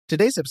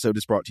Today's episode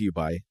is brought to you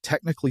by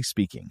Technically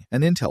Speaking,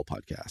 an Intel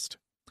podcast.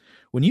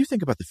 When you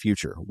think about the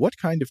future, what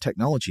kind of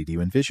technology do you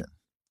envision?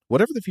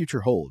 Whatever the future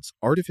holds,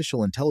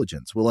 artificial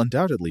intelligence will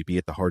undoubtedly be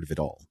at the heart of it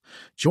all.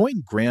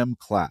 Join Graham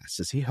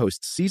Class as he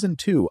hosts Season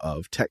 2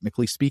 of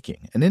Technically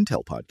Speaking, an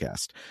Intel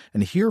podcast,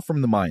 and hear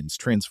from the minds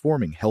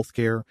transforming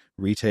healthcare,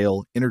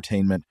 retail,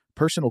 entertainment,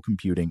 personal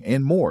computing,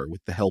 and more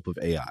with the help of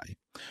AI.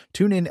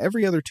 Tune in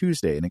every other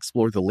Tuesday and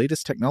explore the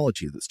latest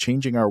technology that's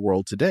changing our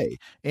world today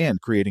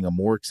and creating a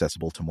more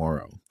accessible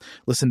tomorrow.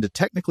 Listen to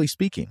Technically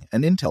Speaking,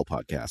 an Intel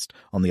podcast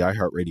on the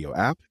iHeartRadio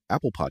app,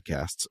 Apple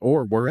Podcasts,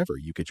 or wherever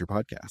you get your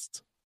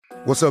podcasts.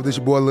 What's up, this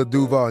your boy Lil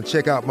Duval, and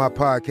check out my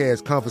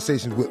podcast,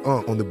 Conversations with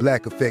Unc, on the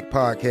Black Effect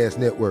Podcast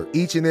Network.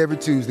 Each and every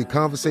Tuesday,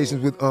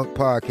 Conversations with Unc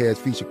podcast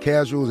feature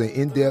casuals and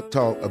in-depth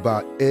talk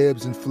about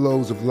ebbs and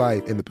flows of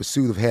life and the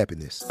pursuit of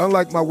happiness.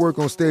 Unlike my work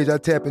on stage, I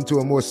tap into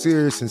a more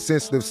serious and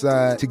sensitive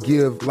side to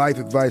give life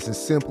advice and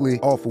simply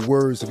offer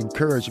words of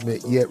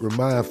encouragement, yet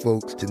remind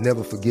folks to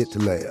never forget to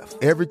laugh.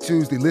 Every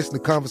Tuesday, listen to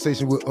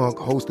Conversations with Unc,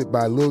 hosted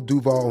by Lil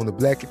Duval on the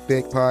Black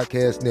Effect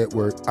Podcast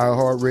Network,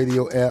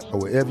 iHeartRadio app,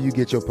 or wherever you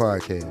get your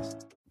podcasts.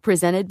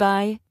 Presented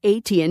by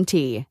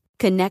AT&T.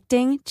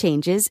 Connecting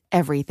changes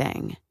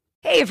everything.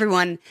 Hey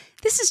everyone,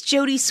 this is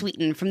Jodie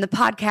Sweetin from the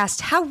podcast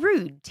How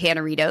Rude,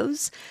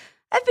 Tanneritos.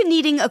 I've been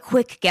needing a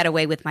quick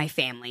getaway with my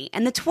family,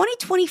 and the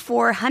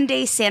 2024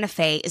 Hyundai Santa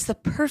Fe is the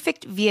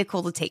perfect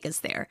vehicle to take us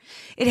there.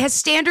 It has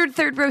standard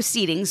third-row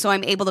seating, so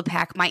I'm able to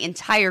pack my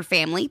entire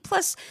family,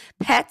 plus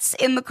pets,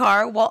 in the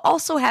car, while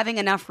also having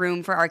enough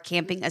room for our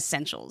camping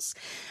essentials.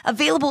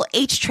 Available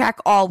H-Track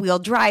all-wheel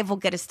drive will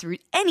get us through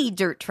any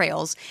dirt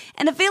trails,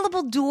 and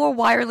available dual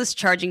wireless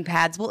charging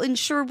pads will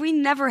ensure we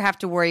never have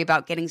to worry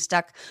about getting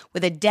stuck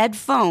with a dead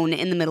phone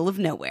in the middle of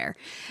nowhere.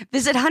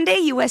 Visit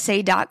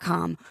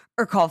HyundaiUSA.com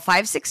or call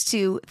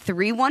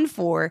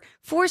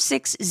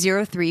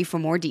 562-314-4603 for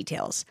more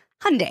details.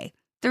 Hyundai,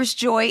 there's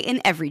joy in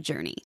every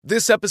journey.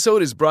 This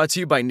episode is brought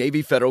to you by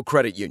Navy Federal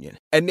Credit Union.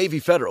 At Navy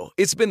Federal,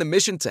 it's been the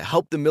mission to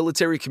help the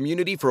military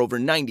community for over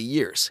 90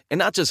 years. And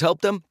not just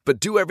help them, but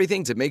do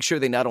everything to make sure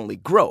they not only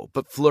grow,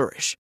 but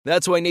flourish.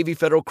 That's why Navy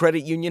Federal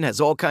Credit Union has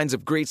all kinds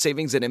of great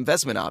savings and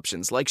investment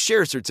options like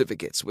share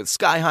certificates with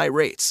sky-high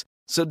rates.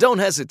 So don't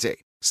hesitate.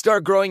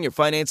 Start growing your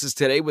finances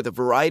today with a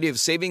variety of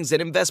savings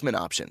and investment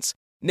options.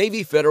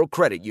 Navy Federal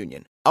Credit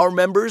Union. Our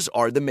members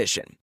are the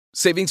mission.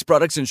 Savings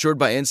products insured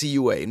by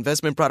NCUA.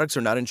 Investment products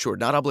are not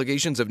insured, not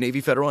obligations of Navy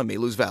Federal and may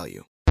lose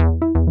value.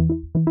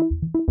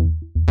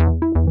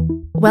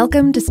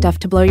 Welcome to Stuff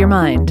to Blow Your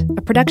Mind,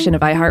 a production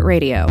of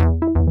iHeartRadio.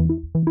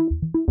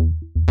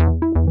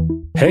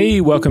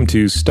 Hey, welcome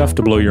to Stuff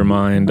to Blow Your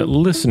Mind,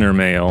 listener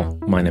mail.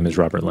 My name is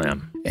Robert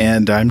Lamb.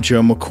 And I'm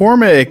Joe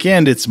McCormick,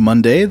 and it's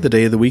Monday, the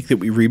day of the week that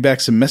we read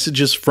back some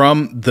messages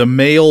from the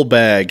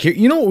mailbag. Here,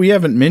 you know what we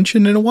haven't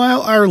mentioned in a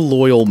while? Our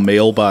loyal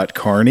mailbot,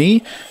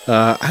 Carney.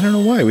 I don't know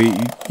why. We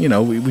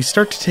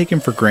start to take him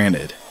for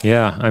granted.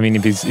 Yeah, I mean,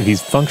 if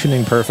he's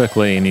functioning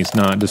perfectly and he's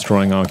not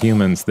destroying all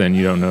humans, then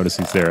you don't notice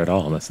he's there at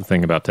all. That's the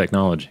thing about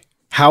technology.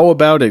 How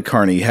about it,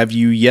 Carney? Have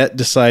you yet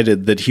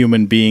decided that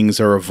human beings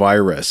are a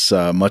virus,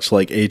 much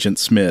like Agent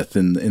Smith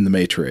in The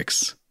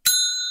Matrix?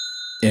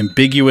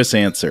 Ambiguous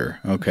answer.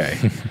 Okay.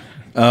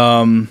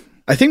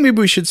 I think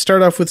maybe we should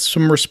start off with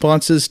some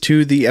responses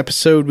to the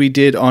episode we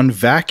did on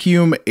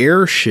vacuum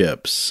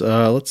airships.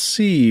 Let's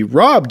see.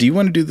 Rob, do you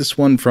want to do this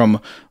one from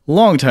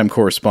longtime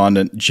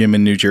correspondent Jim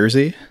in New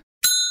Jersey?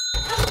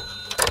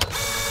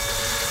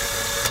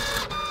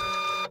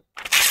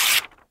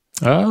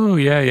 Oh,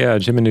 yeah.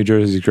 Jim in New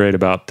Jersey is great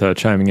about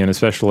chiming in,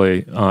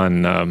 especially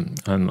on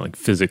like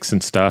physics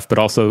and stuff, but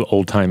also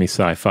old-timey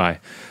sci-fi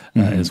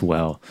as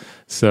well.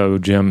 So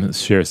Jim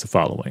shares the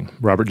following.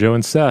 Robert, Joe,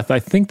 and Seth, I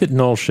think that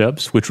null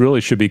ships, which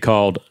really should be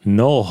called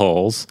null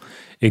hulls,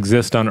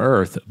 exist on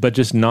Earth, but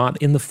just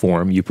not in the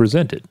form you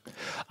presented.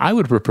 I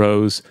would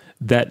propose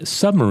that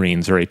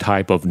submarines are a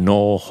type of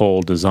null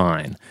hull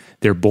design.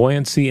 Their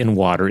buoyancy in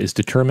water is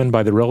determined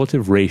by the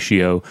relative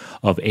ratio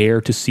of air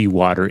to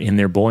seawater in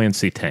their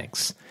buoyancy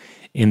tanks.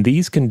 In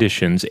these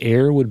conditions,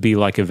 air would be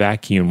like a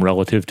vacuum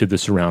relative to the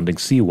surrounding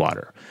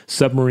seawater.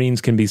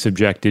 Submarines can be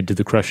subjected to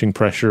the crushing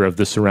pressure of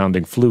the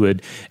surrounding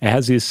fluid,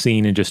 as is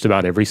seen in just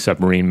about every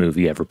submarine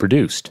movie ever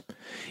produced.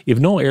 If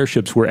null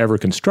airships were ever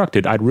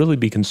constructed, I'd really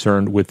be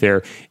concerned with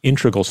their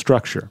integral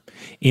structure.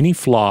 Any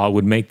flaw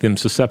would make them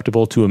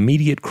susceptible to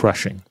immediate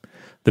crushing.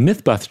 The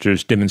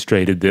Mythbusters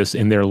demonstrated this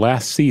in their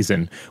last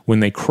season when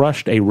they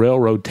crushed a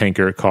railroad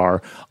tanker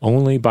car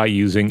only by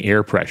using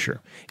air pressure.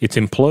 Its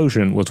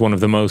implosion was one of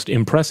the most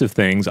impressive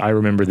things I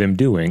remember them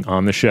doing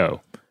on the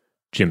show.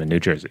 Jim in New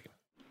Jersey.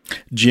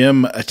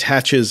 Jim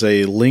attaches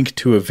a link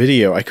to a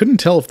video. I couldn't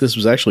tell if this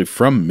was actually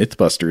from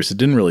Mythbusters. It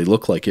didn't really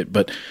look like it,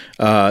 but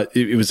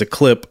it was a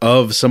clip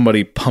of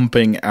somebody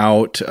pumping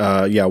out,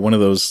 one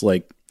of those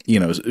like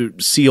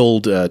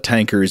sealed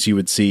tankers you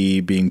would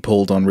see being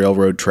pulled on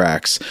railroad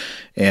tracks.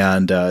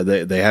 And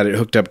they had it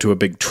hooked up to a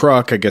big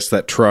truck. I guess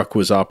that truck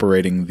was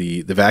operating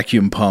the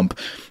vacuum pump.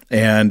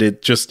 And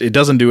it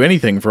doesn't do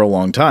anything for a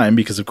long time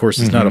because, of course,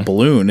 it's not a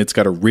balloon. It's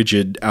got a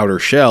rigid outer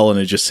shell, and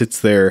it just sits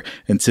there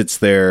and sits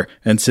there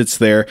and sits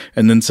there.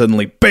 And then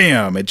suddenly,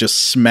 bam, it just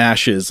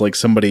smashes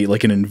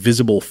like an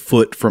invisible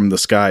foot from the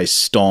sky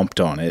stomped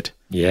on it.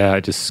 Yeah,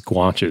 it just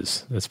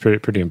squanches. That's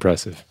pretty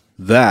impressive.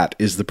 That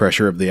is the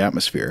pressure of the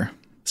atmosphere.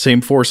 Same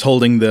force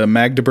holding the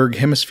Magdeburg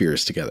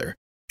hemispheres together.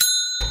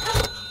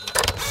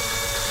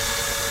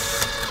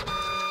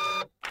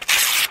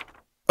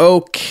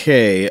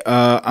 Okay,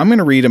 I'm going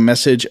to read a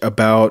message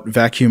about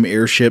vacuum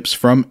airships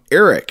from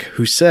Eric,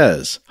 who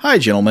says, "Hi,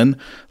 gentlemen.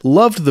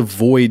 Loved the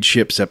Void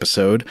Ships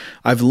episode.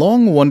 I've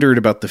long wondered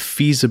about the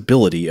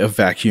feasibility of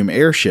vacuum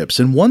airships,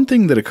 and one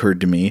thing that occurred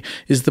to me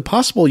is the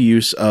possible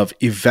use of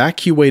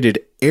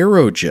evacuated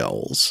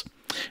aerogels.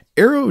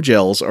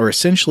 Aerogels are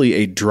essentially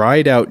a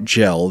dried-out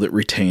gel that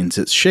retains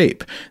its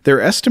shape.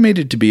 They're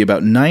estimated to be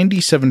about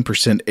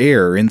 97%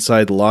 air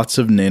inside lots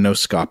of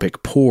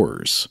nanoscopic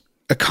pores.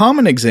 A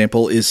common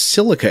example is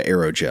silica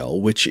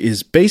aerogel, which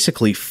is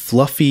basically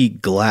fluffy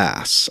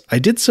glass. I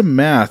did some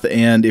math,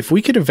 and if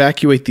we could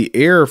evacuate the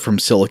air from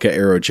silica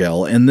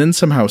aerogel and then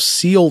somehow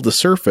seal the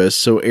surface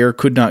so air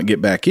could not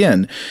get back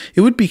in,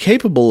 it would be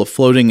capable of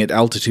floating at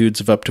altitudes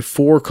of up to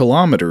 4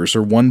 kilometers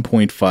or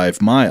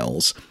 1.5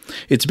 miles.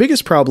 Its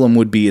biggest problem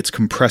would be its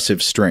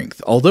compressive strength.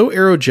 Although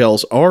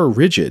aerogels are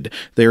rigid,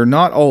 they are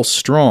not all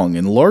strong,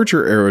 and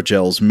larger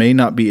aerogels may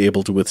not be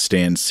able to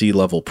withstand sea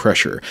level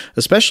pressure,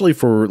 especially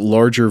for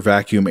larger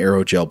vacuum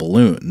aerogel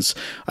balloons.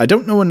 I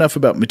don't know enough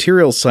about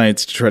materials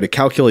science to try to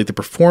calculate the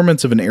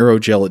performance of an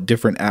aerogel at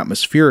different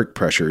atmospheric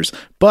pressures,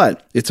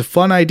 but it's a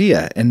fun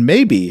idea, and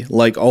maybe,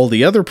 like all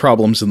the other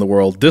problems in the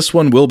world, this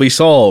one will be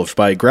solved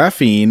by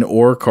graphene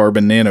or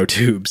carbon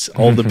nanotubes.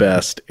 All the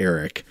best,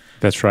 Eric."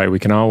 That's right. We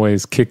can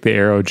always kick the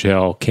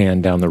aerogel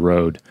can down the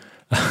road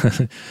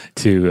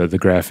to the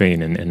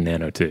graphene and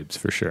nanotubes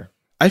for sure.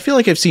 I feel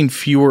like I've seen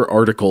fewer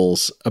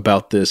articles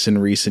about this in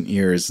recent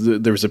years.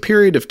 There was a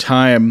period of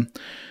time,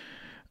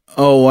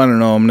 I don't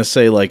know, I'm going to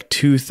say like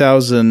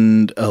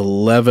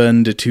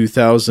 2011 to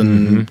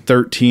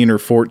 2013 or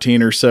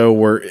 14 or so,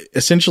 where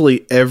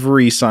essentially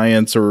every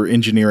science or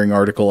engineering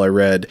article I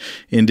read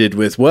ended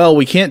with, well,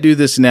 we can't do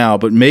this now,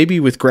 but maybe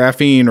with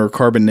graphene or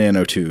carbon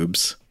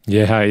nanotubes.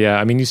 Yeah.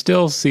 I mean, you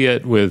still see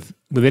it with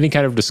any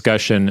kind of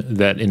discussion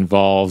that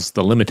involves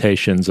the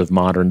limitations of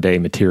modern day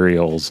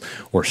materials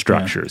or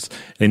structures.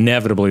 Yeah.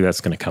 Inevitably,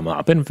 that's going to come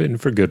up, and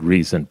for good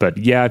reason. But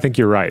yeah, I think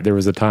you're right. There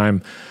was a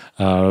time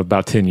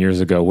about 10 years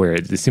ago where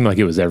it seemed like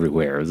it was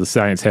everywhere. The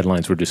science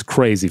headlines were just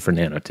crazy for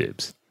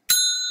nanotubes.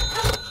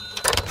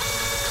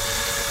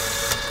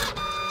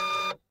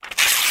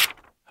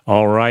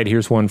 All right,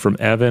 here's one from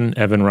Evan.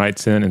 Evan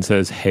writes in and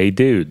says, "Hey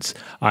dudes,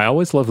 I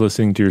always love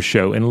listening to your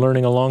show and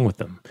learning along with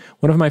them.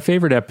 One of my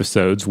favorite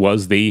episodes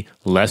was the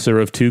Lesser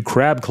of Two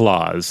Crab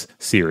Claws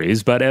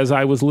series, but as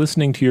I was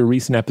listening to your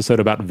recent episode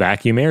about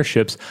vacuum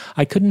airships,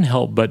 I couldn't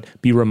help but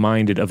be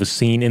reminded of a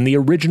scene in the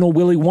original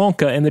Willy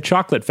Wonka and the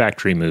Chocolate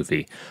Factory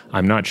movie.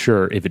 I'm not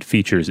sure if it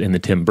features in the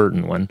Tim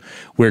Burton one,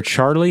 where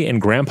Charlie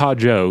and Grandpa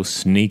Joe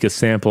sneak a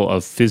sample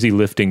of fizzy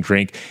lifting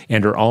drink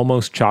and are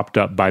almost chopped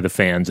up by the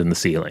fans in the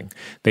ceiling.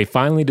 They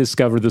finally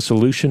discover the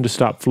solution to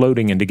stop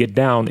floating and to get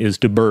down is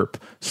to burp,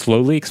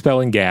 slowly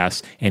expelling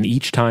gas, and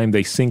each time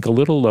they sink a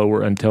little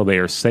lower until they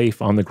are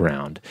safe on the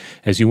ground.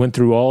 As you went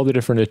through all the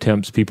different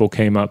attempts people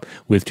came up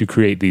with to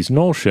create these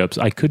null ships,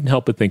 I couldn't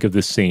help but think of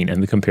this scene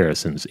and the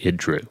comparisons it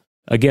drew.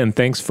 Again,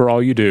 thanks for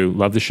all you do.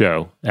 Love the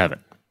show. Evan."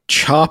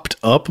 Chopped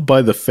up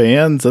by the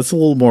fans? That's a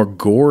little more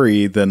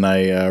gory than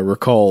I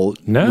recall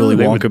Willy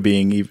Wonka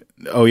being even...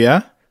 Oh,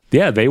 yeah?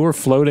 Yeah, they were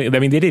floating. I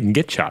mean, they didn't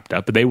get chopped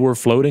up, but they were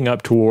floating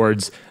up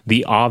towards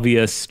the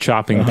obvious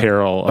chopping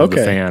peril of the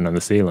fan on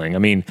the ceiling. I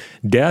mean,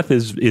 death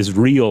is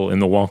real in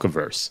the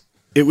Wonkaverse.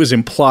 It was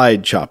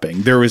implied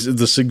chopping. There was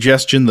the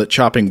suggestion that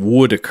chopping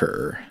would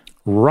occur.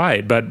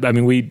 Right, but I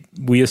mean,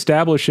 we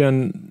establish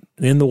in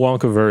the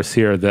Wonkaverse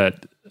here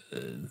that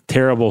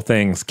terrible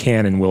things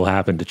can and will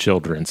happen to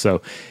children.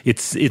 So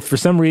it's for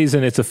some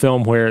reason it's a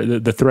film where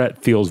the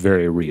threat feels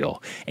very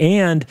real.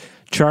 And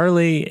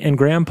Charlie and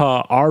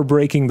Grandpa are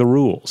breaking the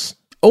rules.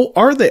 Oh,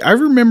 are they? I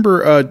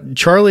remember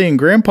Charlie and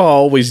Grandpa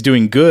always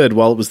doing good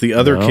while it was the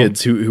other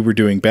kids who were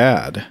doing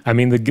bad. I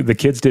mean, the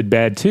kids did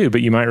bad too,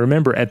 but you might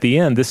remember at the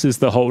end, this is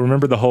the whole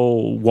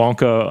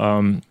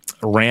Wonka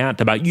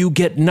rant about you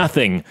get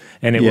nothing.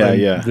 And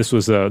this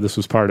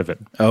was part of it.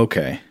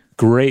 Okay.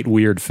 Great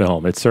weird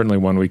film. It's certainly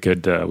one we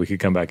could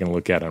come back and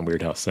look at on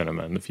Weird House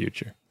Cinema in the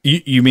future.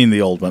 You mean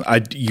the old one?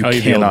 You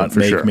cannot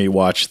make me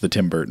watch the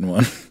Tim Burton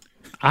one.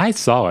 I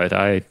saw it.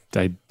 I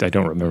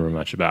don't remember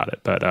much about it,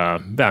 but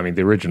I mean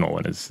the original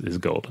one is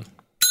golden.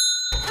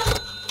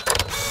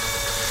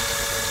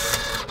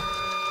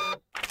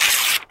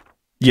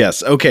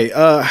 Yes. Okay.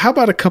 How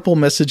about a couple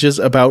messages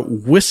about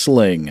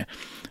whistling?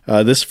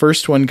 This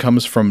first one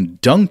comes from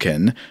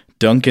Duncan.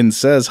 Duncan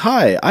says,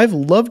 "Hi, I've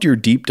loved your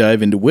deep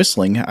dive into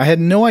whistling. I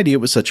had no idea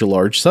it was such a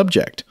large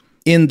subject.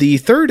 In the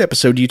third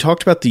episode, you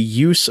talked about the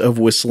use of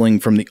whistling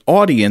from the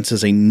audience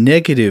as a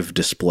negative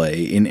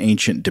display in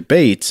ancient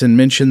debates and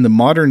mentioned the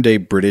modern-day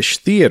British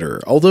theatre,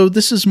 although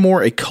this is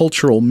more a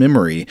cultural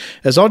memory,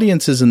 as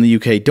audiences in the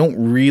UK don't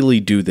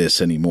really do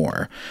this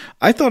anymore.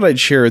 I thought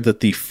I'd share that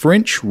the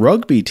French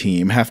rugby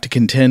team have to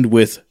contend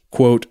with,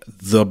 quote,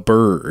 the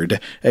bird,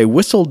 a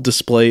whistled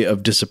display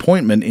of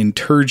disappointment in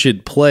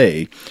turgid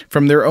play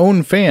from their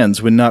own fans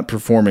when not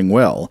performing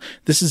well.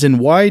 This is in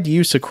wide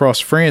use across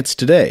France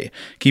today.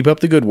 Keep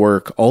up the good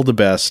work. All the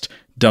best,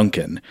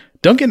 Duncan.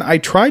 Duncan, I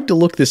tried to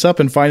look this up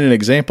and find an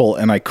example,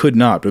 and I could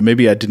not, but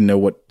maybe I didn't know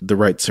what the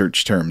right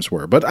search terms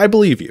were. But I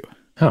believe you.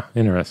 Huh,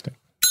 interesting.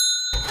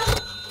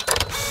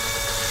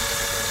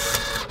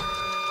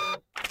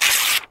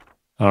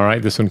 All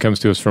right, this one comes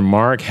to us from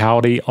Mark.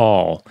 Howdy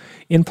all.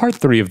 In part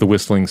 3 of the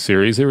whistling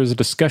series, there was a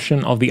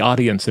discussion of the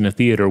audience in a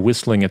theater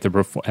whistling at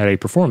a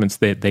performance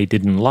that they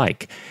didn't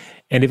like.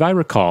 And if I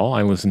recall,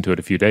 I listened to it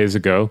a few days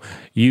ago,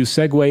 you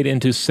segued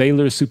into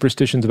sailors'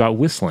 superstitions about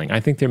whistling. I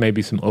think there may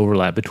be some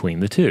overlap between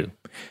the two.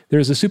 There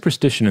is a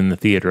superstition in the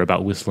theater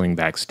about whistling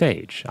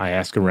backstage. I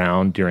ask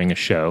around during a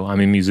show, I'm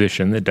a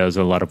musician that does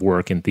a lot of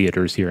work in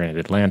theaters here in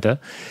Atlanta,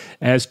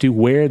 as to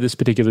where this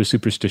particular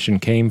superstition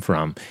came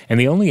from, and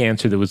the only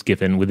answer that was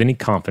given with any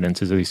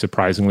confidence is a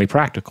surprisingly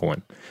practical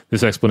one.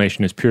 This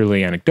explanation is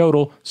purely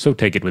anecdotal, so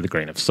take it with a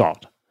grain of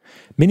salt.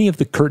 Many of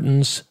the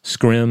curtains,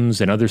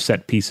 scrims, and other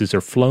set pieces are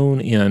flown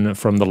in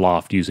from the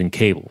loft using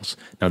cables.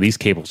 Now, these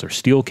cables are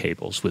steel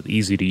cables with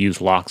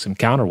easy-to-use locks and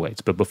counterweights,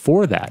 but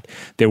before that,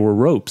 there were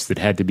ropes that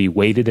had to be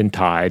weighted and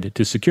tied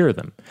to secure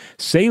them.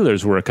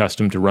 Sailors were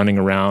accustomed to running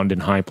around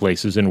in high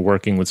places and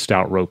working with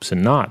stout ropes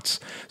and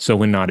knots, so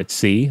when not at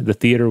sea, the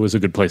theater was a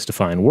good place to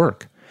find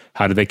work.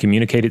 How do they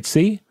communicate at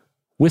sea?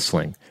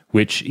 Whistling,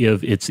 which,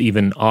 if it's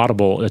even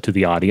audible to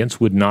the audience,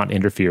 would not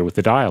interfere with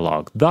the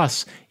dialogue.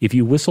 Thus, if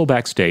you whistle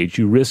backstage,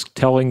 you risk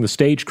telling the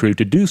stage crew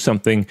to do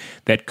something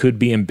that could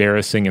be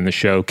embarrassing in the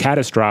show,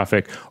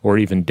 catastrophic, or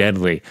even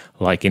deadly,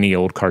 like any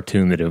old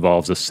cartoon that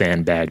involves a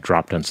sandbag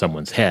dropped on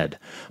someone's head.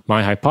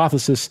 My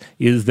hypothesis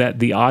is that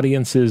the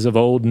audiences of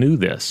old knew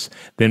this.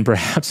 Then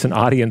perhaps an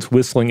audience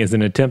whistling is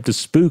an attempt to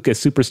spook a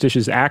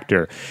superstitious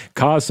actor,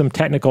 cause some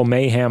technical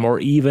mayhem, or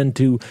even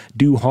to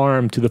do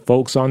harm to the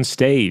folks on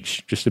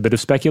stage. Just a bit of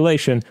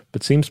speculation,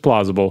 but seems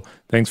plausible.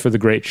 Thanks for the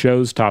great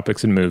shows,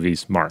 topics, and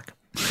movies, Mark.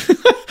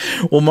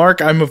 Well,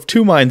 Mark, I'm of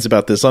two minds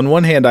about this. On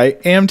one hand, I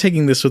am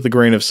taking this with a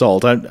grain of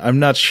salt. I'm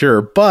not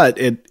sure, but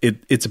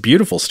it's a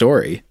beautiful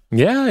story.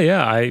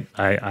 Yeah.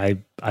 I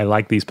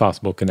like these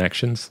possible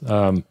connections.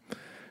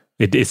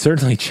 It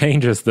certainly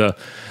changes the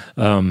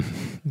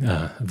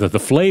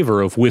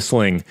flavor of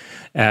whistling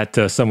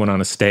at someone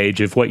on a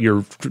stage if what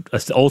you're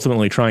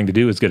ultimately trying to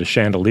do is get a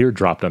chandelier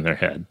dropped on their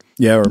head.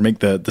 Yeah, or make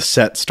the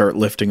set start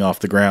lifting off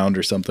the ground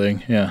or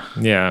something. Yeah.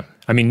 Yeah.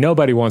 I mean,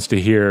 nobody wants to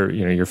hear,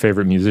 your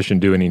favorite musician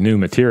do any new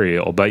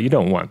material, but you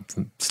don't want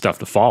stuff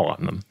to fall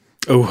on them.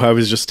 Oh, I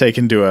was just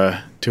taken to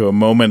a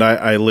moment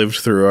I lived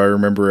through. I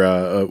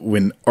remember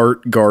when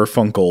Art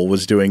Garfunkel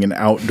was doing an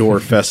outdoor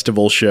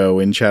festival show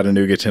in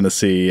Chattanooga,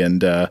 Tennessee,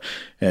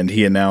 and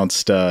he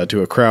announced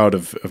to a crowd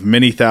of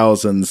many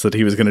thousands that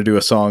he was going to do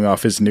a song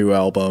off his new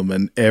album,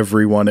 and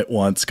everyone at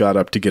once got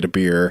up to get a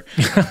beer.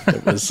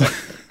 It was.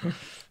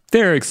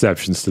 There are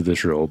exceptions to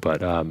this rule,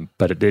 but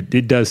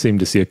it does seem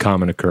to see a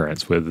common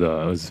occurrence with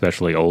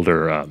especially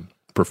older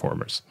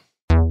performers.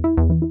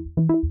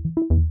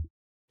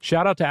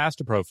 Shout out to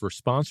Astapro for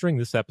sponsoring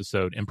this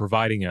episode and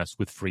providing us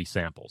with free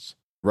samples.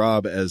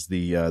 Rob, as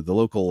the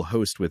local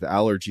host with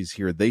allergies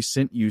here, they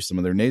sent you some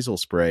of their nasal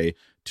spray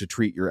to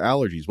treat your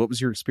allergies. What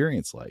was your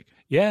experience like?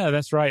 Yeah,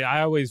 that's right.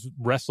 I always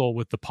wrestle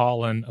with the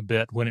pollen a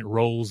bit when it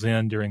rolls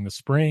in during the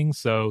spring,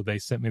 so they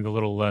sent me the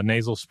little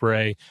nasal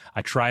spray.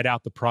 I tried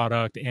out the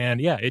product,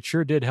 and yeah, it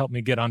sure did help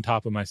me get on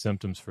top of my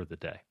symptoms for the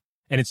day.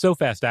 And it's so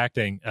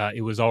fast-acting,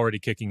 it was already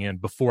kicking in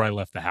before I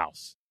left the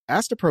house.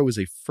 Astapro is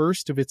a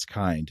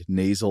first-of-its-kind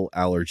nasal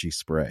allergy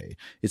spray.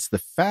 It's the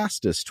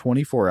fastest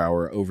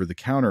 24-hour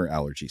over-the-counter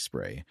allergy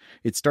spray.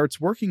 It starts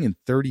working in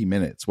 30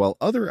 minutes, while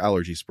other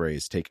allergy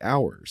sprays take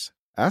hours.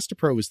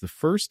 Astapro is the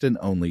first and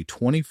only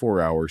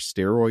 24-hour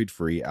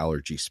steroid-free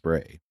allergy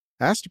spray.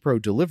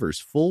 Astapro delivers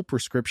full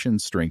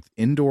prescription-strength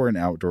indoor and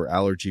outdoor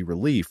allergy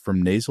relief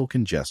from nasal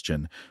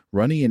congestion,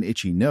 runny and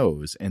itchy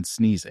nose, and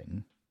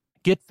sneezing.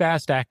 Get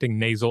fast-acting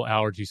nasal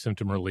allergy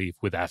symptom relief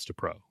with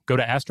Astapro. Go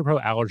to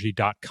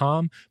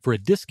astaproallergy.com for a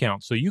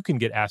discount so you can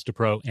get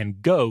Astapro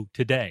and go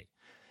today.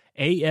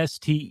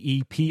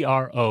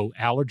 ASTEPRO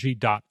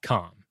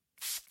allergy.com.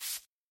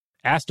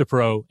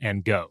 Astapro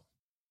and go.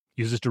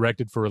 Use as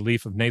directed for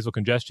relief of nasal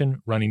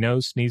congestion, runny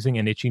nose, sneezing,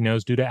 and itchy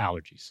nose due to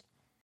allergies.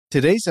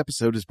 Today's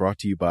episode is brought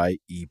to you by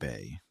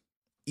eBay.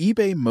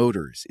 eBay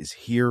Motors is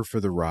here for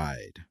the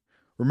ride.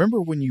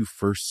 Remember when you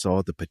first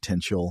saw the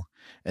potential?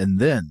 And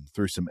then,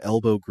 through some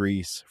elbow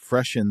grease,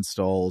 fresh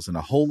installs, and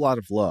a whole lot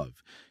of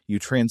love, you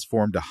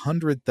transformed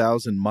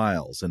 100,000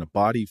 miles and a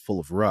body full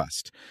of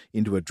rust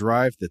into a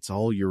drive that's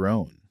all your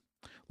own.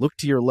 Look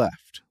to your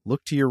left.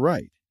 Look to your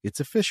right.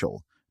 It's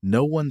official.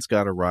 No one's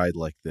got a ride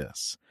like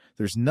this.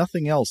 There's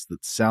nothing else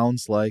that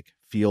sounds like,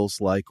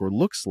 feels like, or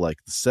looks like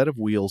the set of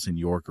wheels in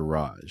your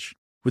garage.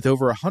 With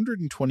over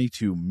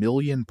 122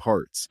 million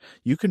parts,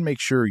 you can make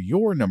sure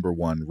your number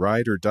one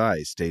ride or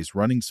die stays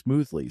running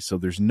smoothly, so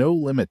there's no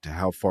limit to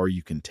how far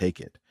you can take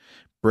it.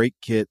 Brake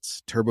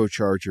kits,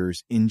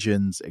 turbochargers,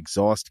 engines,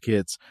 exhaust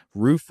kits,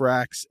 roof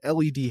racks,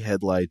 LED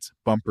headlights,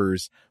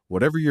 bumpers,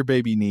 whatever your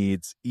baby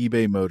needs,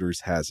 eBay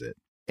Motors has it.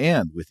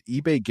 And with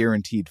eBay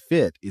Guaranteed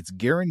Fit, it's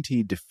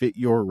guaranteed to fit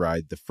your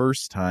ride the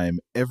first time,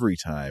 every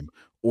time,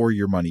 or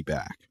your money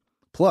back.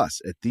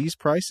 Plus, at these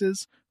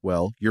prices,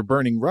 well, you're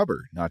burning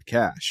rubber, not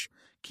cash.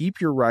 Keep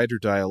your ride or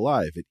die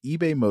alive at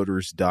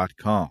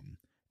ebaymotors.com.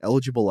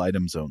 Eligible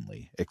items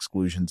only.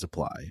 Exclusions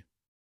apply.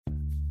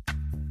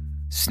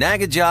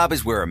 Snag a Job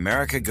is where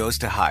America goes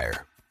to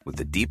hire, with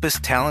the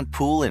deepest talent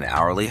pool in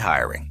hourly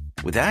hiring.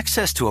 With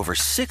access to over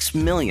 6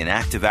 million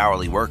active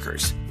hourly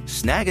workers,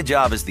 Snag a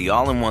Job is the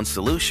all-in-one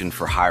solution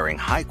for hiring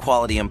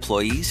high-quality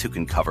employees who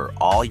can cover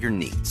all your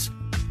needs.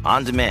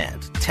 On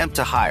demand, temp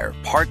to hire,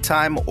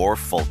 part-time or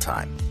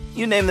full-time.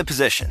 You name the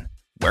position.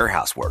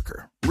 Warehouse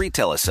worker,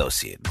 retail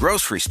associate,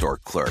 grocery store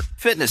clerk,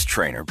 fitness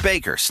trainer,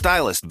 baker,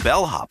 stylist,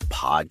 bellhop,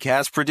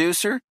 podcast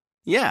producer.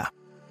 Yeah,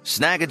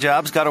 Snag a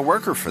Job's got a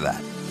worker for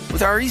that.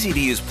 With our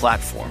easy-to-use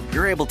platform,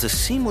 you're able to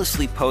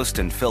seamlessly post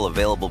and fill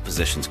available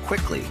positions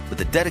quickly with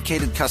a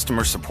dedicated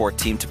customer support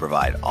team to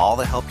provide all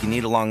the help you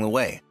need along the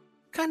way.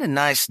 Kind of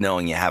nice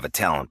knowing you have a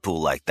talent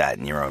pool like that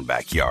in your own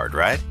backyard,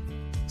 right?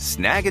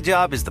 Snag a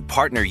Job is the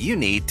partner you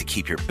need to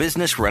keep your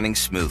business running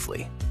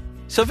smoothly.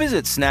 So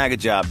visit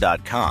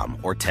snagajob.com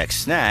or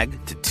text snag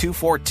to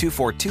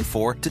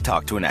 242424 to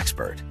talk to an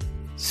expert.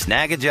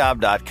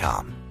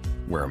 Snagajob.com,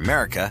 where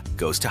America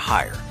goes to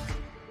hire.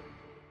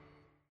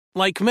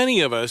 Like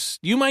many of us,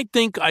 you might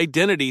think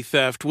identity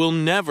theft will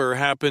never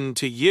happen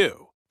to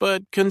you.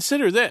 But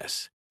consider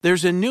this.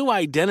 There's a new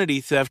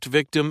identity theft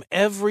victim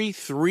every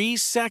 3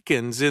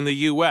 seconds in the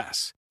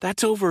U.S.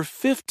 That's over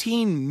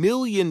 15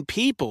 million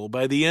people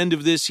by the end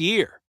of this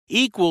year,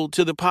 equal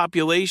to the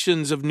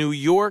populations of New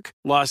York,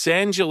 Los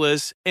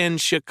Angeles,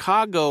 and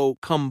Chicago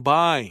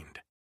combined.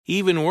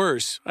 Even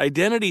worse,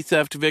 identity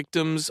theft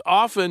victims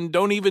often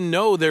don't even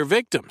know they're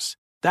victims.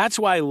 That's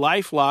why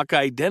LifeLock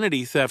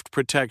Identity Theft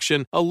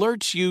Protection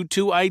alerts you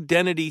to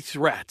identity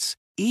threats,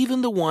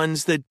 even the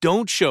ones that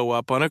don't show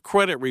up on a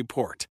credit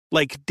report,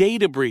 like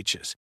data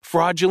breaches,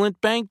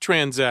 fraudulent bank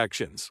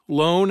transactions,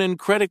 loan and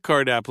credit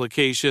card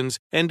applications,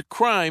 and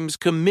crimes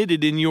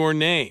committed in your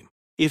name.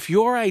 If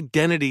your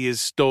identity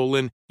is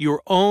stolen,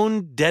 your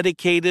own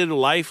dedicated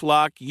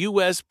LifeLock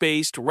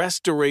US-based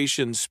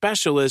restoration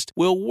specialist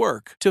will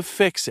work to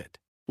fix it.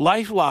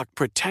 LifeLock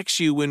protects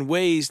you in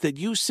ways that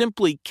you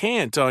simply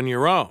can't on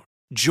your own.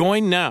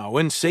 Join now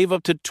and save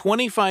up to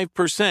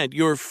 25%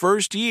 your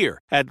first year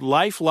at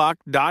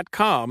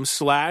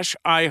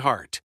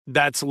LifeLock.com/iHeart.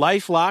 That's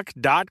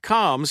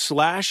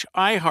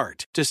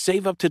LifeLock.com/iHeart to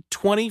save up to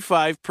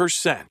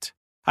 25%.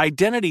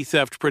 Identity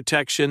theft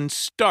protection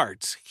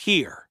starts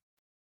here.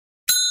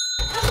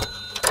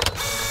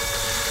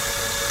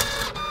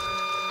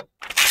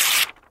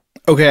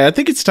 Okay, I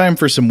think it's time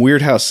for some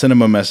Weird House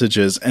Cinema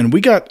messages, and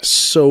we got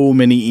so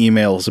many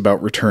emails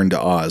about Return to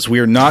Oz. We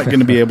are not going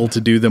to be able to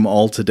do them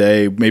all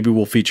today. Maybe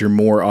we'll feature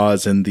more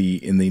Oz in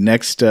the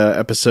next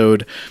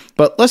episode,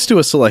 but let's do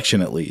a selection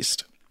at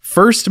least.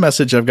 First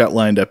message I've got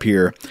lined up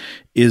here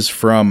is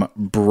from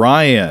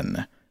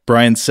Brian.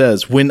 Brian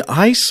says, when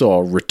I saw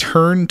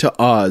Return to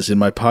Oz in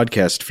my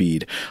podcast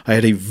feed, I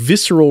had a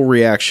visceral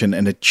reaction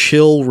and a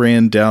chill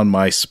ran down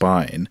my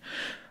spine.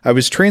 I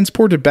was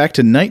transported back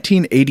to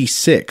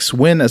 1986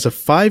 when, as a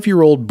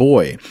 5-year-old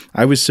boy,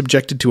 I was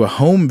subjected to a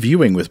home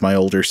viewing with my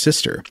older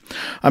sister.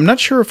 I'm not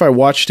sure if I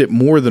watched it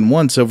more than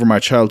once over my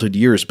childhood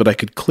years, but I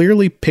could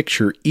clearly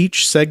picture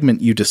each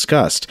segment you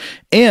discussed,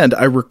 and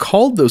I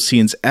recalled those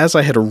scenes as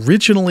I had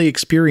originally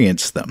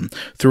experienced them,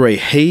 through a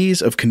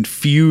haze of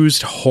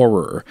confused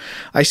horror.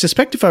 I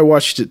suspect if I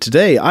watched it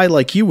today, I,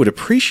 like you, would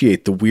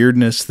appreciate the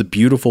weirdness, the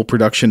beautiful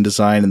production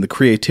design, and the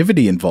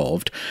creativity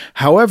involved.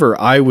 However,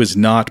 I was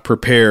not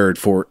prepared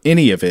for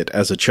any of it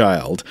as a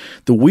child.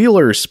 The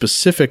Wheelers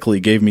specifically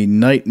gave me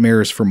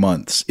nightmares for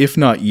months, if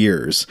not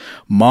years.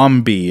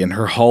 Mombi and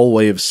her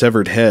hallway of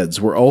severed heads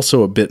were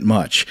also a bit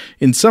much.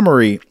 In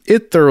summary,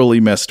 it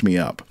thoroughly messed me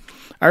up.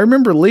 I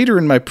remember later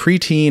in my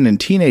preteen and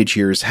teenage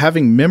years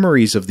having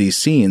memories of these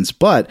scenes,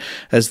 but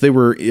as they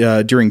were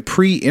during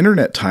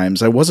pre-internet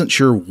times, I wasn't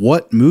sure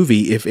what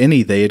movie, if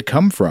any, they had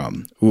come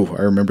from. Ooh,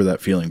 I remember that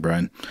feeling,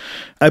 Brian.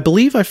 I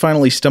believe I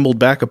finally stumbled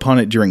back upon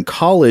it during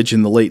college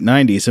in the late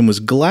 90s and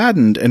was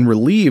gladdened and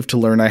relieved to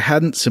learn I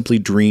hadn't simply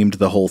dreamed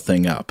the whole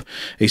thing up.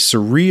 A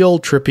surreal,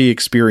 trippy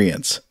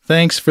experience.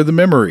 Thanks for the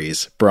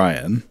memories,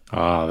 Brian.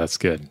 Ah, that's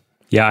good.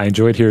 Yeah, I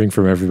enjoyed hearing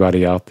from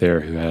everybody out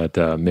there who had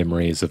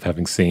memories of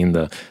having seen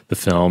the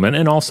film,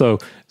 and also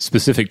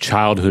specific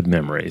childhood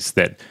memories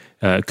that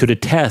could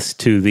attest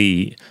to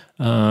the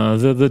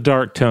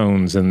dark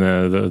tones and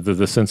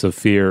the sense of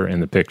fear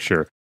in the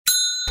picture.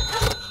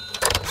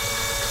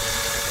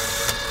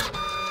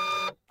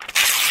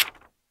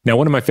 Now,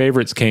 one of my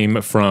favorites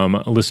came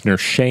from listener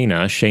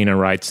Shayna. Shayna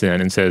writes in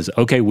and says,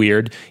 okay,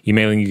 weird,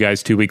 emailing you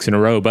guys 2 weeks in a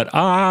row, but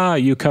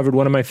you covered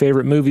one of my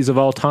favorite movies of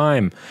all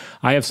time.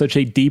 I have such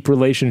a deep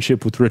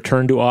relationship with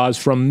Return to Oz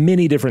from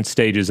many different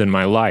stages in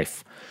my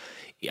life.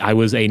 I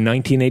was a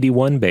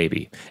 1981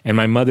 baby, and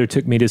my mother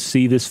took me to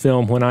see this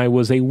film when I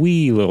was a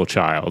wee little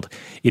child.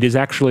 It is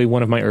actually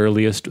one of my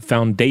earliest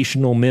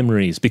foundational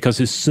memories, because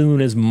as soon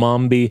as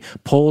Mombi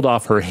pulled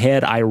off her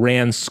head, I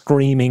ran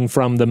screaming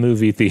from the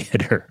movie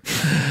theater.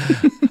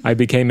 I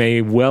became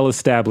a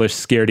well-established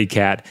scaredy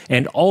cat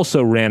and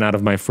also ran out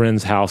of my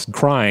friend's house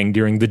crying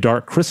during The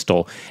Dark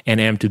Crystal,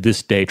 and am to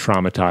this day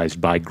traumatized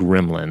by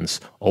Gremlins'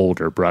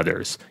 older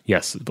brothers.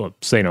 Yes,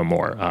 say no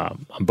more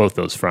on both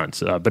those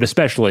fronts, but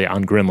especially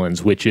on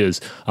Gremlins, which is,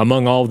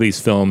 among all these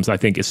films, I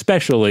think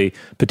especially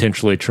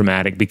potentially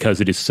traumatic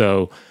because it is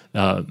so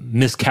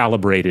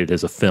miscalibrated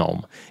as a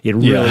film. It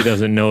really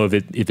doesn't know if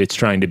it's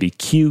trying to be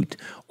cute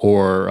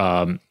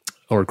or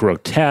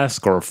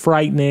grotesque or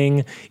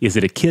frightening. Is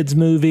it a kid's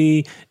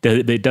movie?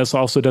 It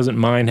doesn't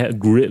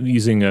mind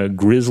using a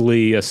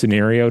grisly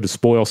scenario to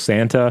spoil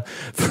Santa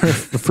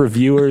for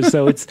viewers.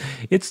 So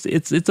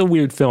it's a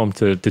weird film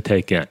to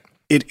take in.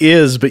 It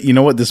is, but you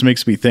know what this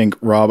makes me think,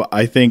 Rob?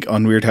 I think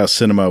on Weird House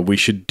Cinema we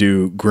should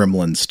do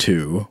Gremlins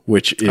 2,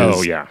 which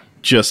is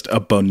just a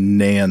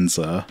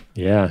bonanza.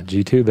 Yeah,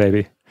 G2,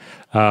 baby.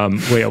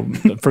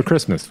 For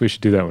Christmas. We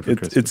should do that one for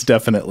Christmas. It's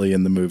definitely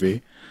in the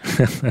movie.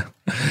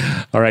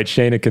 All right,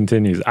 Shayna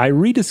continues. I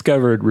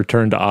rediscovered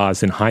Return to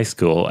Oz in high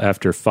school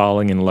after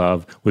falling in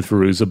love with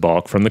Fairuza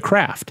Balk from The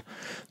Craft.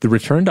 The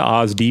Return to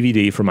Oz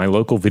DVD from my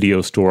local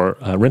video store,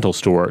 rental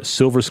store,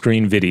 Silver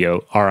Screen Video,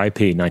 RIP,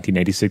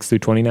 1986 through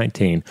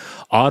 2019,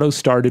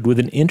 auto-started with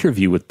an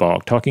interview with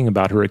Balk talking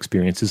about her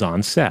experiences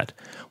on set.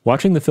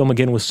 Watching the film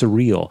again was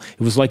surreal.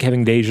 It was like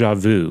having deja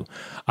vu.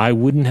 I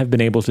wouldn't have been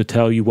able to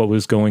tell you what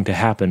was going to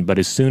happen, but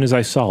as soon as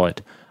I saw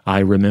it, I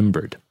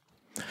remembered.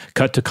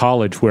 Cut to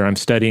college, where I'm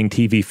studying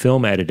TV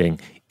film editing.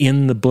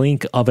 In the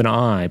Blink of an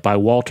Eye by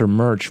Walter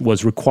Murch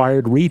was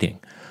required reading.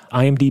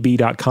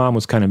 IMDb.com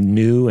was kind of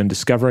new, and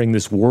discovering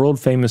this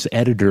world-famous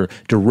editor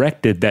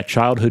directed that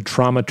childhood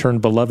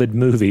trauma-turned-beloved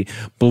movie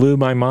blew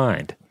my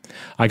mind.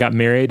 I got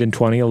married in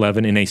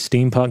 2011 in a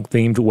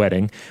steampunk-themed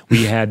wedding.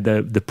 We had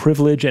the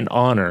privilege and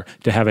honor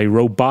to have a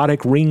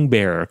robotic ring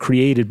bearer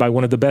created by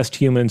one of the best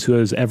humans who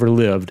has ever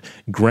lived,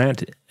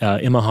 Grant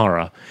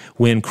Imahara.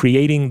 When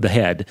creating the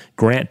head,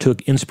 Grant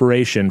took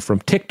inspiration from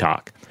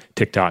TikTok.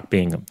 TikTok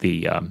being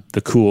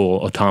the cool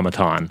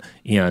automaton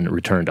in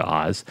Return to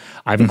Oz.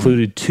 I've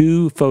included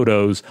 2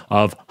 photos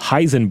of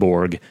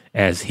Heisenberg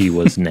as he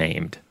was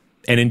named.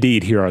 And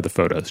indeed, here are the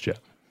photos, Joe.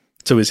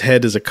 So his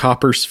head is a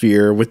copper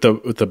sphere with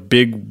a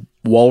big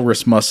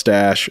walrus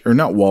mustache, or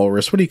not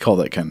walrus. What do you call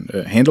that kind?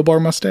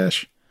 Handlebar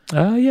mustache?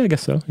 Yeah, I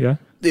guess so. Yeah.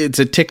 It's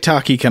a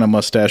TikTok-y kind of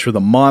mustache with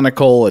a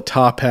monocle, a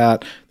top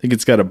hat. I think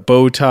it's got a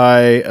bow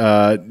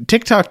tie.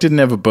 TikTok didn't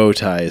have a bow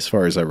tie as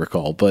far as I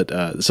recall.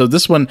 But so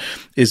this one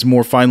is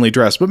more finely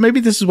dressed. But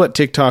maybe this is what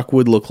TikTok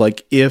would look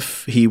like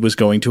if he was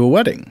going to a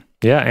wedding.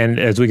 Yeah, and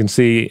as we can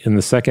see in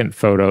the second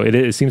photo,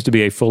 it seems to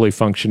be a fully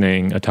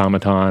functioning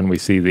automaton. We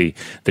see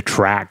the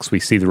tracks, we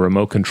see the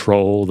remote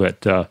control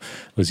that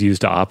was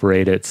used to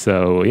operate it.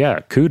 So yeah,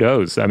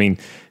 kudos. I mean,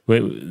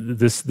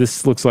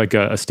 this looks like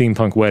a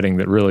steampunk wedding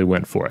that really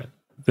went for it.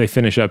 They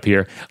finish up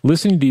here.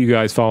 Listening to you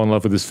guys fall in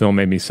love with this film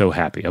made me so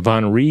happy.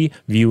 Upon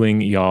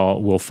reviewing,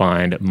 y'all will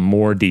find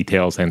more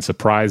details and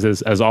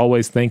surprises. As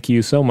always, thank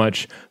you so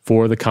much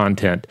for the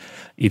content.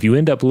 If you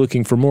end up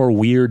looking for more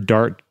weird,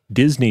 dark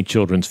Disney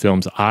children's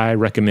films, I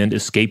recommend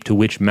Escape to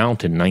Witch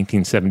Mountain,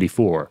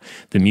 1974.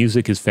 The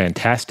music is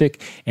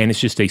fantastic, and it's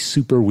just a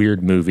super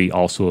weird movie,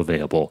 also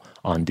available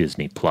on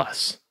Disney+.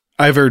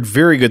 I've heard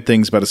very good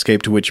things about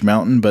Escape to Witch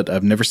Mountain, but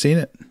I've never seen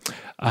it.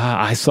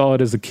 I saw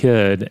it as a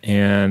kid,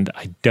 and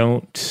I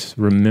don't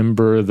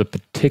remember the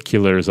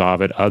particulars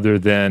of it other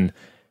than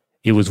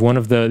it was one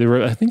of there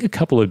were, I think, a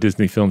couple of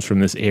Disney films from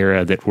this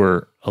era that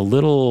were a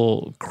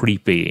little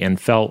creepy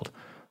and felt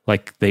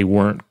like they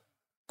weren't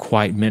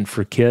quite meant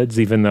for kids,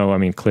 even though, I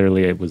mean,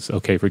 clearly it was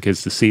okay for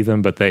kids to see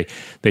them, but they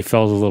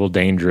felt a little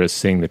dangerous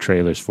seeing the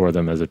trailers for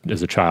them as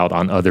a child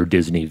on other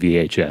Disney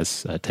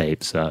VHS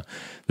tapes.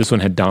 This one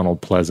had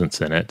Donald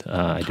Pleasance in it.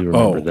 I do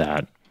remember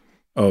that.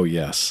 Oh,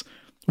 yes.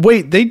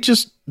 Wait, they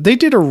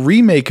did a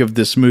remake of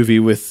this movie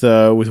with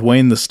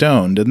Wayne the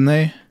Stone, didn't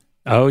they?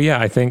 Oh, yeah,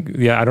 I think,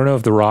 I don't know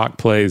if The Rock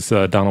plays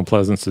Donald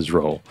Pleasance's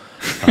role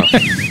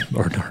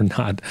or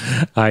not.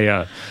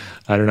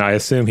 I don't know. I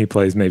assume he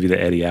plays maybe the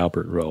Eddie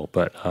Albert role,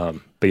 but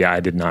yeah, I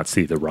did not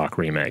see the Rock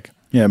remake.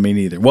 Yeah, me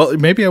neither. Well,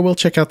 maybe I will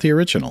check out the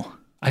original.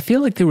 I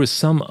feel like there was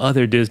some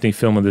other Disney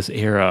film of this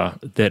era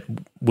that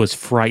was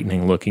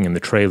frightening looking in the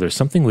trailer.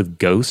 Something with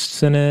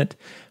ghosts in it.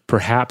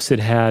 Perhaps it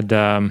had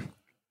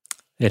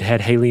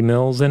Haley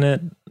Mills in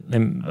it,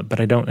 but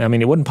it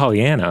wasn't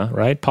Pollyanna,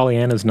 right?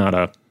 Pollyanna's not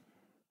a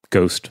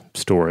ghost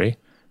story.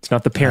 It's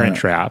not The Parent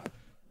Trap.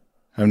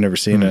 I've never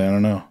seen it. I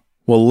don't know.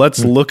 Well,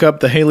 let's look up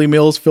the Haley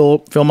Mills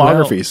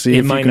filmography. Well, see, it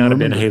if might you can not have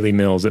remember. been Haley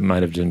Mills. It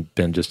might have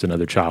been just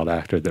another child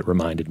actor that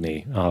reminded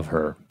me of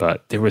her.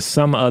 But there was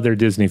some other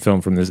Disney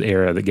film from this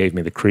era that gave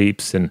me the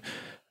creeps, and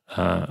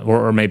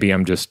or maybe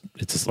it's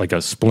just like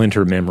a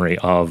splinter memory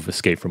of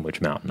Escape from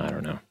Witch Mountain. I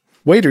don't know.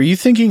 Wait, are you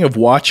thinking of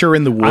Watcher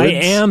in the Woods? I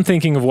am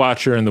thinking of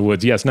Watcher in the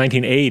Woods. Yes,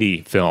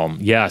 1980 film.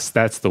 Yes,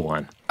 that's the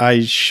one.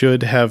 I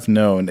should have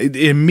known.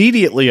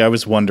 Immediately, I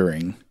was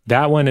wondering.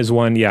 That one is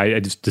one, yeah, I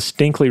just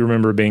distinctly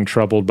remember being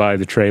troubled by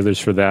the trailers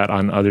for that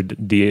on other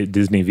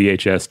Disney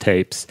VHS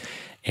tapes.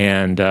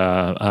 And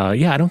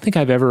I don't think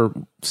I've ever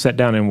sat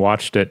down and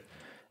watched it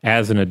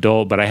as an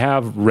adult, but I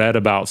have read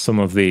about some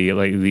of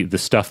the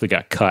stuff that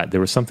got cut. There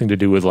was something to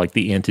do with like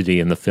the entity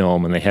in the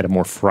film, and they had a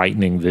more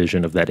frightening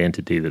vision of that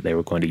entity that they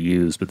were going to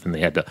use, but then they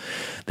had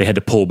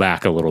to pull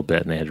back a little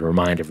bit, and they had to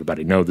remind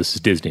everybody, no, this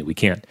is Disney. We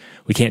can't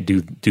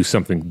do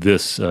something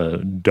this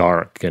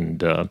dark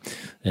and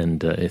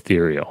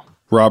ethereal.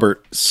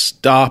 Robert,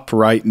 stop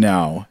right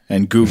now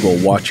and Google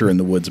Watcher in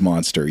the Woods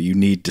monster. You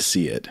need to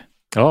see it.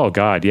 Oh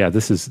God, yeah,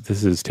 this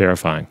is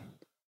terrifying.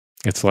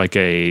 It's like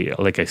a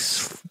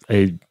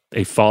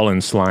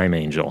fallen slime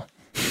angel.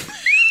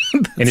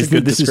 And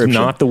this is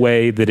not the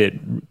way that it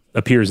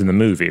appears in the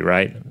movie,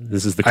 right?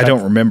 This is the cut. I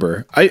don't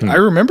remember. I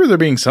remember there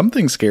being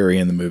something scary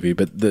in the movie,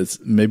 but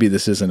maybe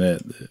this isn't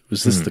it.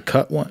 Was this the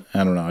cut one?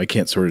 I don't know. I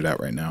can't sort it out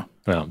right now.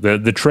 Well,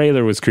 the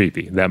trailer was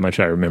creepy. That much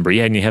I remember.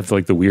 Yeah, and you have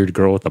like the weird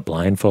girl with the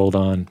blindfold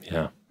on.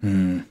 Yeah.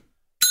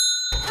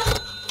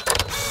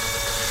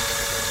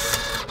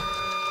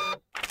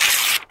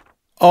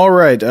 All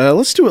right,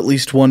 let's do at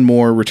least one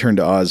more Return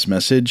to Oz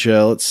message.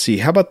 Let's see.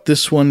 How about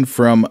this one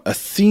from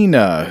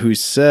Athena, who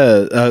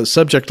says,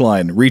 subject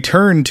line,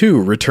 Return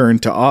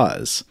to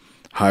Oz.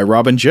 Hi,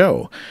 Rob and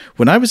Joe.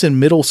 When I was in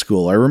middle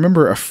school, I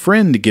remember a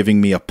friend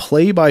giving me a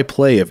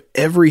play-by-play of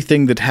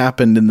everything that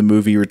happened in the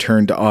movie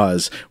Return to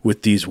Oz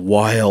with these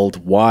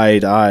wild,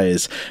 wide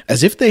eyes,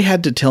 as if they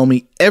had to tell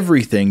me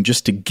everything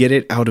just to get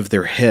it out of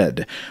their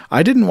head.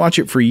 I didn't watch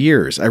it for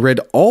years. I read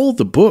all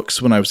the books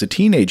when I was a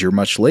teenager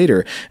much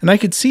later, and I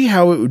could see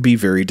how it would be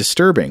very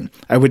disturbing.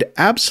 I would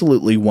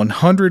absolutely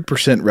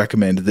 100%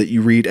 recommend that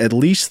you read at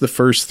least the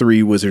first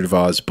 3 Wizard of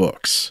Oz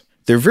books.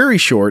 They're very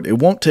short. It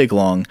won't take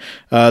long.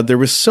 There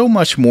was so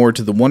much more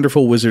to The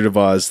Wonderful Wizard of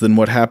Oz than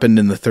what happened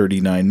in the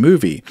 39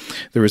 movie.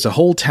 There was a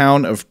whole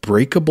town of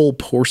breakable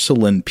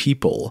porcelain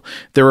people.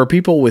 There are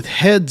people with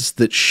heads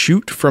that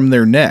shoot from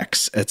their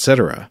necks,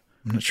 etc.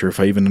 I'm not sure if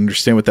I even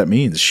understand what that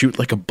means. Shoot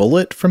like a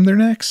bullet from their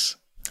necks?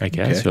 I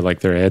guess. Okay. Or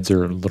like their heads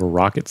are little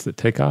rockets that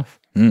take off.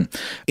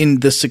 In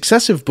the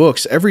successive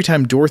books, every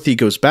time Dorothy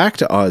goes back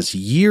to Oz,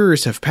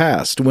 years have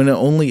passed, when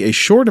only a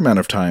short amount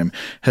of time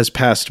has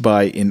passed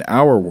by in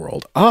our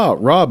world.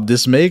 Rob,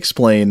 this may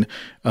explain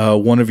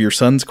one of your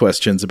son's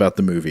questions about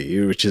the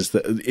movie, which is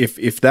that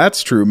if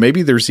that's true,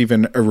 maybe there's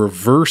even a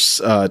reverse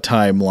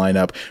time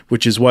lineup,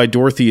 which is why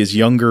Dorothy is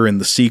younger in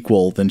the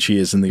sequel than she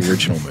is in the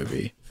original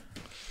movie.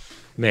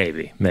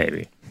 Maybe.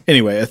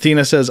 Anyway,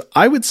 Athena says,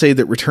 I would say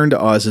that Return to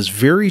Oz is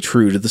very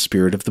true to the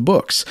spirit of the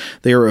books.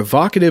 They are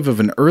evocative of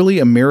an early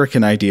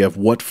American idea of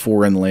what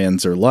foreign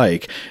lands are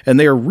like, and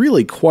they are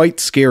really quite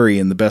scary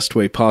in the best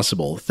way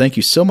possible. Thank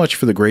you so much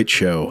for the great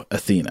show,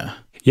 Athena.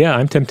 Yeah,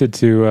 I'm tempted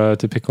to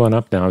pick one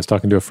up now. I was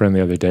talking to a friend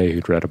the other day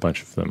who'd read a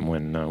bunch of them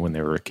when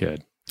they were a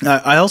kid.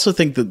 I also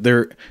think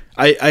that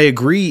I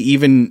agree,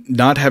 even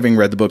not having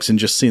read the books and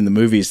just seeing the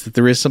movies, that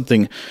there is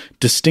something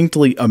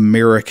distinctly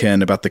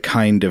American about the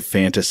kind of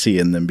fantasy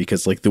in them,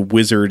 because like the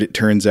wizard, it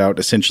turns out,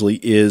 essentially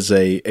is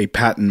a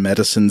patent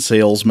medicine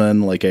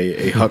salesman, like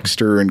a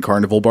huckster and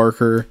carnival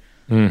barker.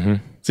 Mm-hmm.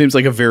 Seems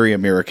like a very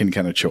American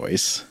kind of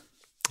choice.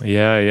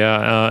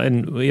 Yeah.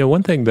 And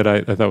one thing that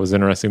I thought was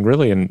interesting,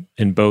 really,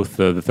 in both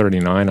the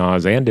 39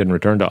 Oz and in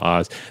Return to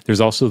Oz,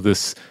 there's also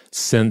this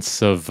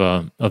sense of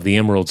the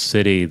Emerald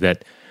City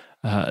that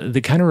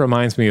kind of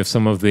reminds me of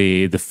some of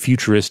the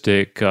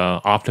futuristic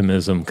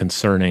optimism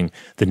concerning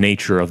the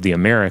nature of the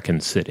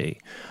American city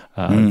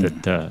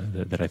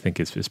that I think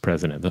is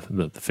present in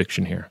the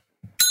fiction here.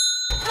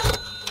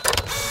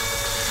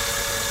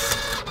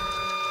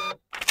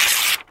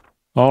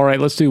 All right,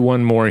 let's do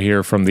one more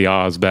here from the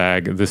Oz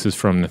bag. This is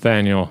from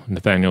Nathaniel.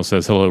 Nathaniel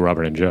says, hello,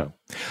 Robert and Joe.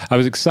 I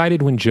was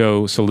excited when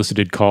Joe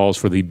solicited calls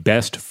for the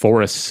best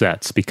forest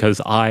sets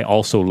because I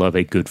also love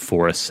a good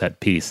forest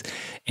set piece.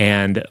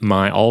 And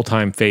my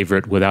all-time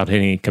favorite, without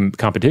any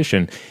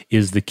competition,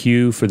 is the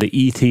queue for the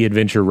E.T.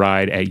 Adventure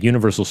ride at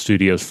Universal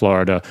Studios,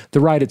 Florida. The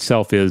ride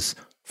itself is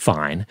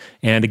fine,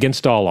 and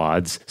against all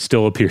odds,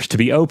 still appears to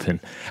be open.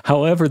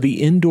 However,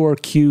 the indoor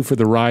queue for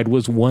the ride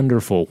was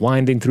wonderful,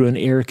 winding through an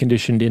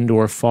air-conditioned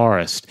indoor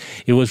forest.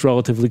 It was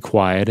relatively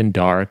quiet and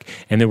dark,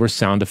 and there were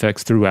sound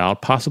effects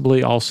throughout,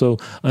 possibly also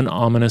an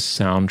ominous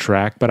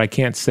soundtrack, but I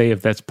can't say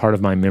if that's part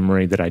of my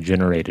memory that I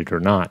generated or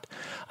not.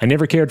 I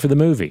never cared for the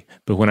movie,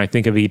 but when I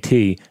think of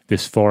E.T.,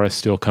 this forest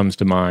still comes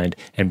to mind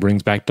and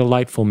brings back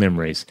delightful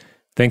memories.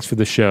 Thanks for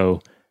the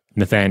show,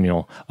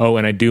 Nathaniel. Oh,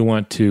 and I do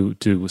want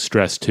to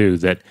stress, too,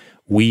 that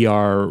we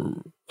are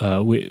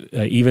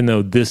even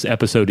though this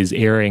episode is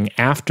airing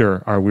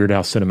after our Weird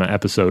House Cinema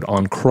episode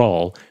on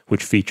Krull,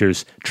 which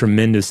features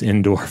tremendous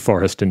indoor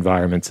forest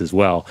environments as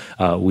well,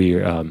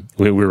 we're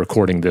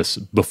recording this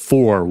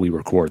before we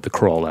record the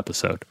Krull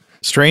episode.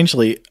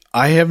 Strangely,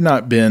 I have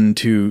not been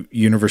to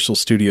Universal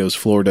Studios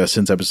Florida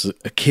since I was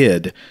a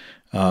kid.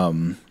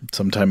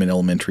 Sometime in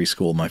elementary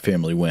school, my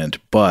family went,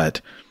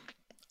 but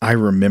I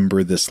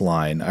remember this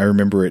line. I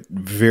remember it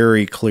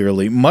very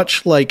clearly,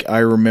 much like I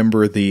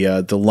remember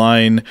the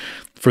line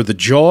for the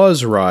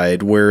Jaws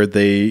ride where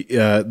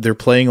they're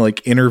playing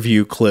like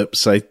interview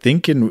clips. I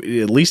think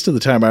at least at the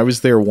time I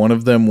was there, one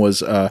of them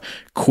was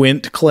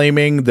Quint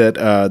claiming that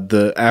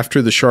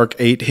after the shark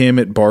ate him,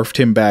 it barfed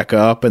him back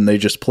up, and they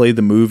just play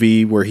the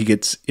movie where he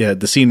gets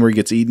the scene where he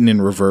gets eaten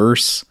in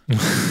reverse.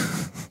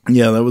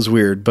 Yeah, that was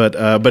weird. But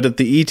at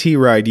the E.T.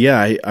 ride,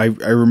 yeah, I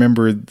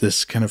remember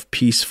this kind of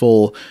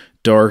peaceful,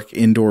 dark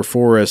indoor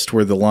forest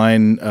where the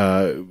line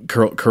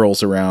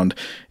curls around,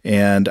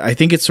 and I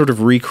think it's sort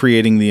of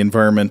recreating the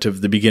environment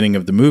of the beginning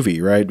of the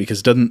movie, right?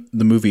 Because doesn't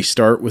the movie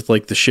start with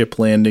like the ship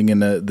landing in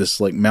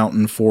this like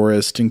mountain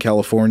forest in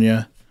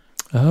California?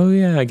 Oh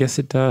yeah, I guess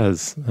it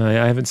does. I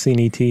haven't seen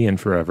E.T. in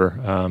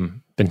forever.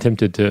 Been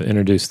tempted to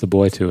introduce the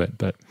boy to it,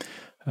 but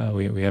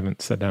we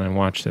haven't sat down and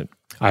watched it.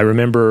 I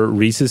remember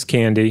Reese's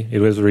candy. It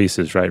was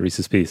Reese's, right?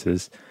 Reese's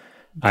Pieces.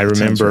 I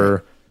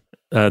remember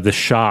the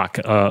shock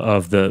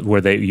of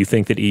where you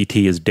think that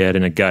E.T. is dead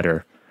in a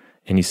gutter,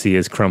 and you see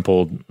his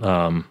crumpled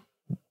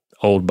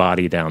old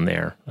body down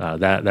there.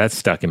 That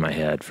stuck in my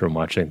head from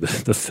watching the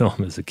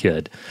film as a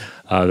kid.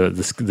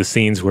 The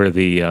scenes where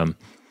the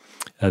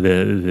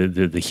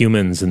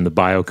humans and the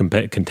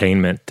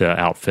biocontainment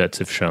outfits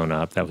have shown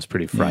up. That was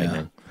pretty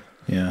frightening.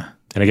 Yeah.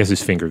 And I guess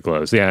his finger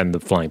glows. Yeah, and the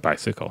flying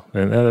bicycle.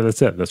 And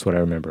that's it. That's what I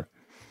remember.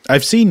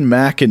 I've seen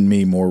Mac and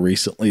Me more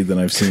recently than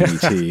I've seen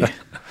E.T.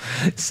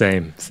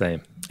 Same.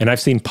 And I've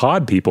seen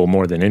Pod People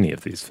more than any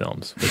of these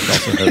films, which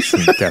also has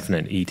some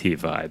definite E.T.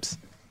 vibes.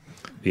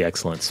 The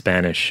excellent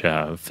Spanish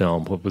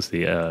film. What was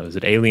was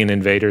it Alien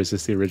Invaders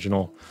is the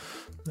original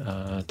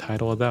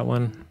title of that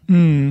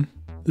one?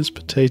 This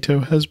potato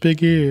has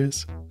big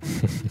ears.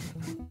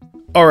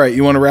 All right,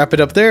 you want to wrap it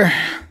up there?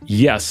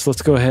 Yes,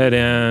 let's go ahead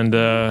and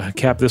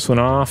cap this one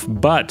off,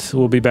 but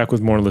we'll be back with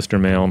more listener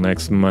mail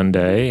next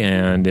Monday,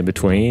 and in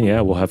between,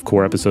 we'll have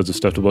core episodes of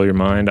Stuff to Blow Your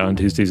Mind on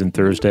Tuesdays and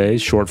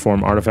Thursdays, short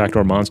form Artifact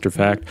or Monster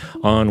Fact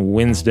on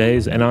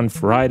Wednesdays, and on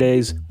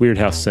Fridays, Weird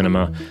House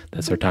Cinema.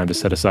 That's our time to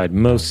set aside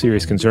most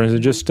serious concerns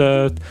and just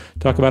talk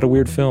about a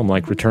weird film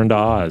like Return to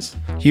Oz.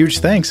 Huge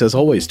thanks, as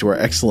always, to our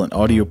excellent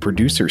audio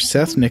producer,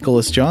 Seth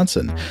Nicholas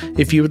Johnson.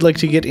 If you would like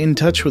to get in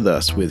touch with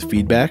us with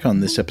feedback on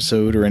this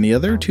episode or any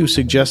other, to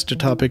suggest a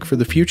topic for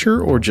the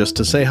future, or just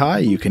to say hi,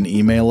 you can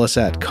email us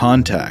at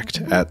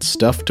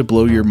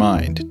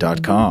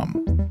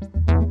contact@stufftoblowyourmind.com.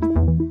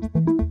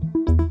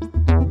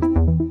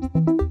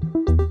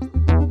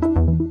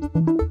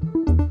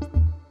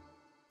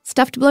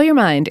 Stuff to Blow Your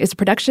Mind is a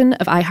production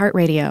of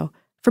iHeartRadio.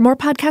 For more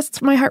podcasts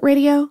from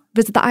iHeartRadio,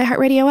 visit the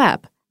iHeartRadio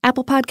app,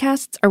 Apple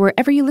Podcasts, or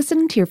wherever you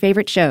listen to your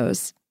favorite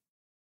shows.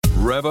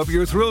 Rev up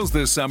your thrills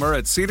this summer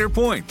at Cedar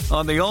Point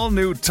on the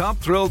all-new Top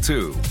Thrill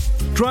 2.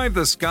 Drive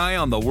the sky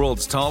on the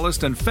world's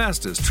tallest and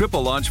fastest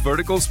triple-launch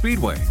vertical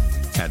speedway.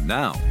 And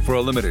now, for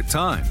a limited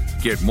time,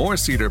 get more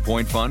Cedar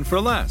Point fun for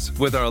less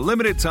with our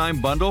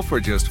limited-time bundle for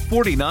just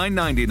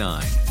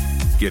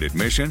 $49.99. Get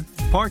admission,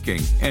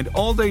 parking, and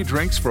all-day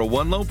drinks for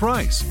one low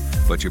price.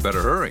 But you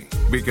better hurry,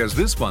 because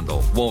this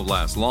bundle won't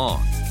last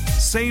long.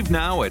 Save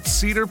now at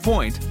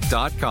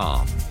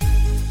cedarpoint.com.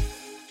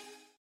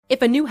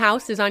 If a new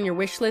house is on your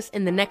wish list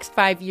in the next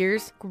 5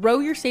 years, grow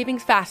your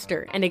savings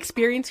faster and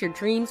experience your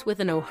dreams with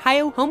an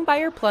Ohio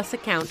Homebuyer Plus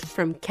account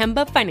from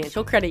Kemba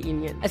Financial Credit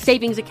Union. A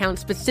savings account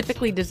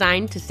specifically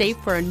designed to save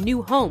for a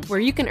new home, where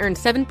you can earn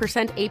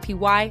 7%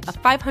 APY, a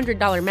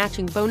 $500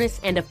 matching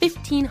bonus, and a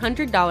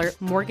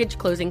 $1,500 mortgage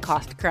closing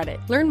cost credit.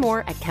 Learn more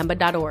at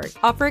Kemba.org.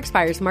 Offer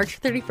expires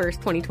March 31st,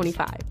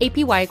 2025.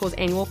 APY equals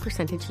annual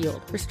percentage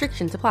yield.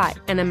 Restrictions apply.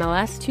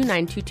 NMLS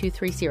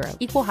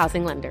 292230. Equal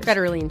housing lender.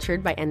 Federally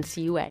insured by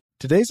NCUA.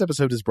 Today's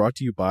episode is brought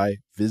to you by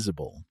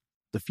Visible.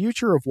 The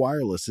future of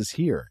wireless is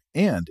here,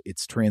 and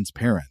it's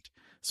transparent.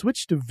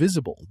 Switch to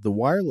Visible, the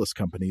wireless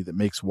company that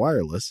makes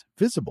wireless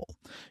visible.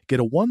 Get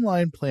a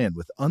one-line plan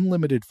with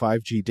unlimited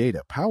 5G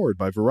data powered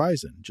by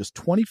Verizon, just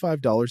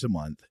 $25 a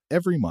month,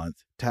 every month,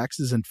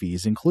 taxes and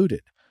fees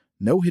included.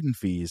 No hidden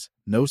fees,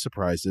 no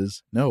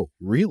surprises, no,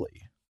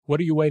 really. What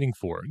are you waiting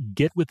for?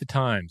 Get with the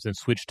times and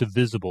switch to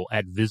Visible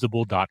at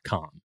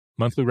Visible.com.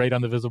 Monthly rate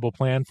on the Visible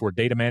plan. For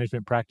data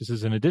management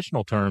practices and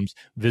additional terms,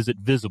 visit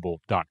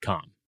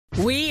Visible.com.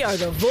 We are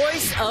the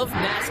voice of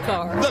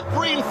NASCAR. The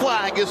green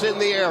flag is in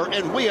the air,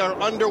 and we are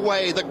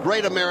underway. The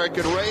Great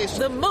American Race.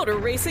 The Motor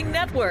Racing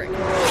Network.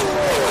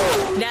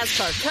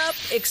 NASCAR Cup,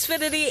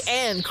 Xfinity,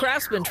 and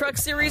Craftsman Truck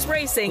Series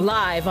Racing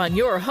live on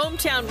your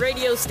hometown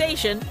radio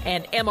station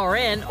and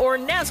MRN or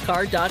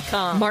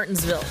NASCAR.com.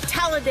 Martinsville,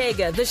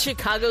 Talladega, the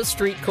Chicago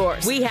Street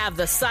Course. We have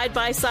the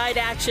side-by-side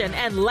action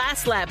and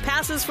last lap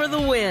passes for the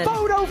win.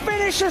 Photo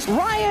finishes.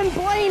 Ryan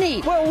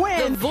Blaney will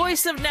win. The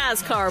voice of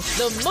NASCAR,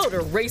 the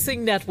Motor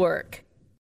Racing Network.